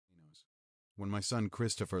When my son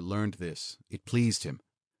Christopher learned this, it pleased him.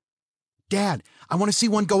 "Dad, I want to see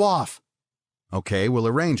one go off." "Okay, we'll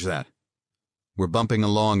arrange that." We're bumping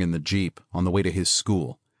along in the Jeep on the way to his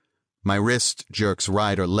school. My wrist jerks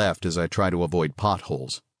right or left as I try to avoid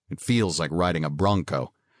potholes. It feels like riding a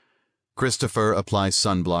Bronco. Christopher applies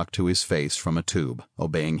sunblock to his face from a tube,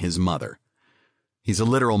 obeying his mother. He's a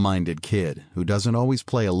literal-minded kid who doesn't always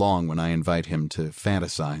play along when I invite him to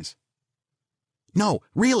fantasize. "No,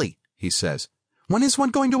 really," he says. "When is one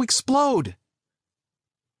going to explode?"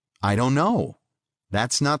 I don't know.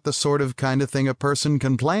 That's not the sort of kind of thing a person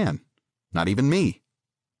can plan. Not even me.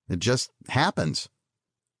 It just happens.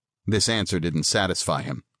 This answer didn't satisfy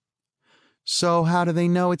him. "So how do they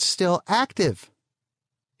know it's still active?"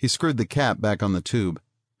 He screwed the cap back on the tube.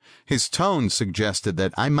 His tone suggested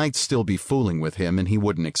that I might still be fooling with him and he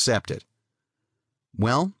wouldn't accept it.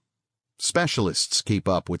 Well, specialists keep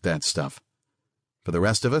up with that stuff. For the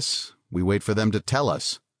rest of us, we wait for them to tell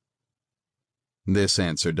us. This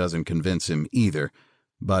answer doesn't convince him either,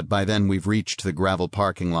 but by then we've reached the gravel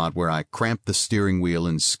parking lot where I cramp the steering wheel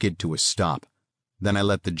and skid to a stop. Then I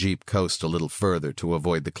let the Jeep coast a little further to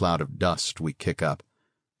avoid the cloud of dust we kick up.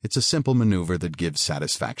 It's a simple maneuver that gives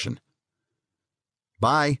satisfaction.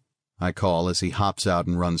 "Bye," I call as he hops out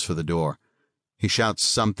and runs for the door. He shouts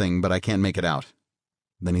something, but I can't make it out.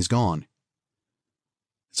 Then he's gone.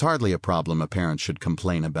 It's hardly a problem a parent should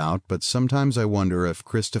complain about, but sometimes I wonder if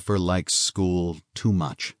Christopher likes school too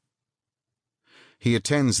much. He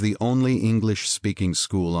attends the only English-speaking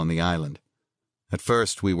school on the island. At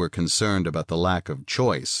first we were concerned about the lack of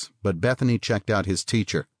choice, but Bethany checked out his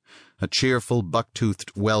teacher, a cheerful,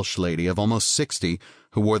 buck-toothed Welsh lady of almost 60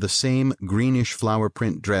 who wore the same greenish flower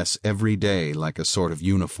print dress every day like a sort of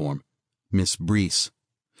uniform. Miss Breese.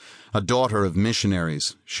 A daughter of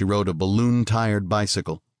missionaries, she rode a balloon-tired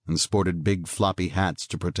bicycle and sported big floppy hats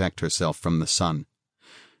to protect herself from the sun.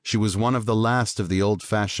 She was one of the last of the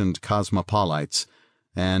old-fashioned cosmopolites,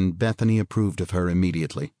 and Bethany approved of her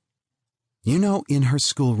immediately. "You know, in her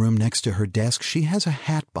schoolroom next to her desk, she has a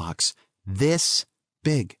hat box this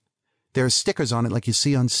big. There are stickers on it like you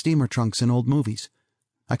see on steamer trunks in old movies.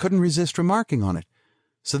 I couldn't resist remarking on it.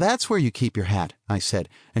 'So that's where you keep your hat,' I said,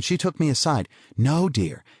 and she took me aside. 'No,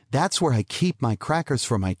 dear, that's where I keep my crackers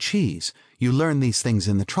for my cheese. You learn these things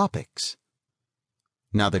in the tropics.'"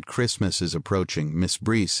 Now that Christmas is approaching, Miss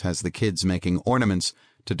Breese has the kids making ornaments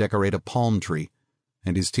to decorate a palm tree,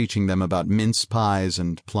 and is teaching them about mince pies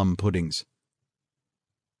and plum puddings.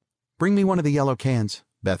 "Bring me one of the yellow cans,"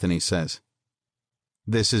 Bethany says.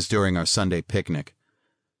 This is during our Sunday picnic.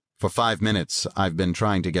 For 5 minutes, I've been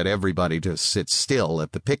trying to get everybody to sit still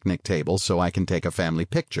at the picnic table so I can take a family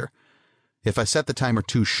picture. If I set the timer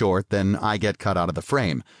too short, then I get cut out of the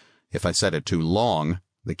frame. If I set it too long,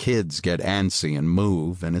 the kids get antsy and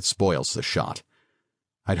move, and it spoils the shot.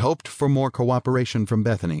 I'd hoped for more cooperation from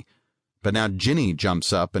Bethany, but now Ginny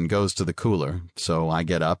jumps up and goes to the cooler, so I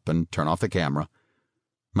get up and turn off the camera.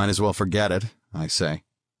 "Might as well forget it," I say.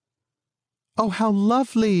 "Oh, how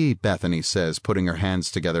lovely," Bethany says, putting her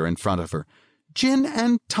hands together in front of her. "Gin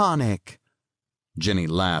and tonic." Ginny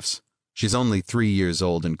laughs. She's only 3 years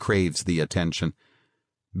old and craves the attention.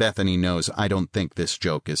 Bethany knows I don't think this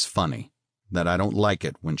joke is funny, that I don't like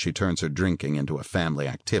it when she turns her drinking into a family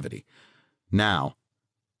activity. Now,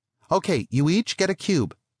 "Okay, you each get a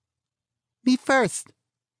cube." "Me first."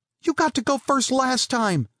 "You got to go first last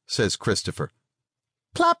time," says Christopher.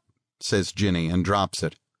 "Plop," says Ginny and drops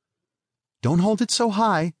it. "Don't hold it so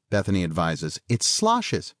high," Bethany advises. "It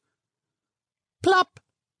sloshes." "Plop,"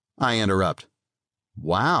 I interrupt.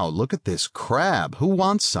 "Wow, look at this crab. Who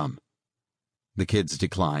wants some?" The kids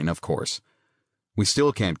decline, of course. We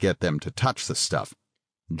still can't get them to touch the stuff.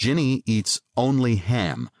 Ginny eats only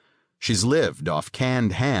ham. She's lived off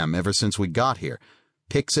canned ham ever since we got here,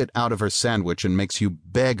 picks it out of her sandwich and makes you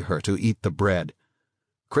beg her to eat the bread.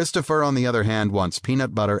 Christopher, on the other hand, wants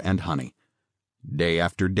peanut butter and honey. Day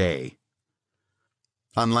after day.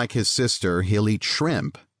 Unlike his sister, he'll eat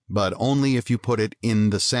shrimp, but only if you put it in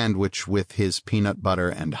the sandwich with his peanut butter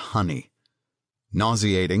and honey.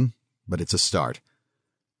 Nauseating, but it's a start.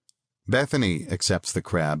 Bethany accepts the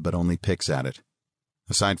crab, but only picks at it.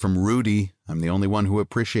 Aside from Rudy, I'm the only one who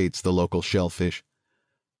appreciates the local shellfish.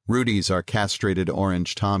 Rudy's our castrated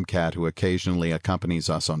orange tomcat who occasionally accompanies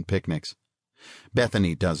us on picnics.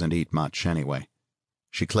 Bethany doesn't eat much anyway.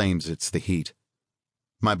 She claims it's the heat.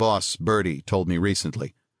 My boss, Bertie, told me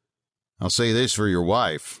recently, "I'll say this for your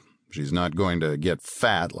wife. She's not going to get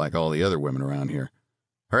fat like all the other women around here.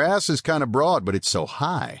 Her ass is kind of broad, but it's so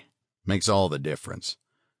high. Makes all the difference.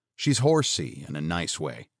 She's horsey in a nice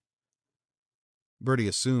way." Bertie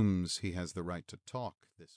assumes he has the right to talk this way.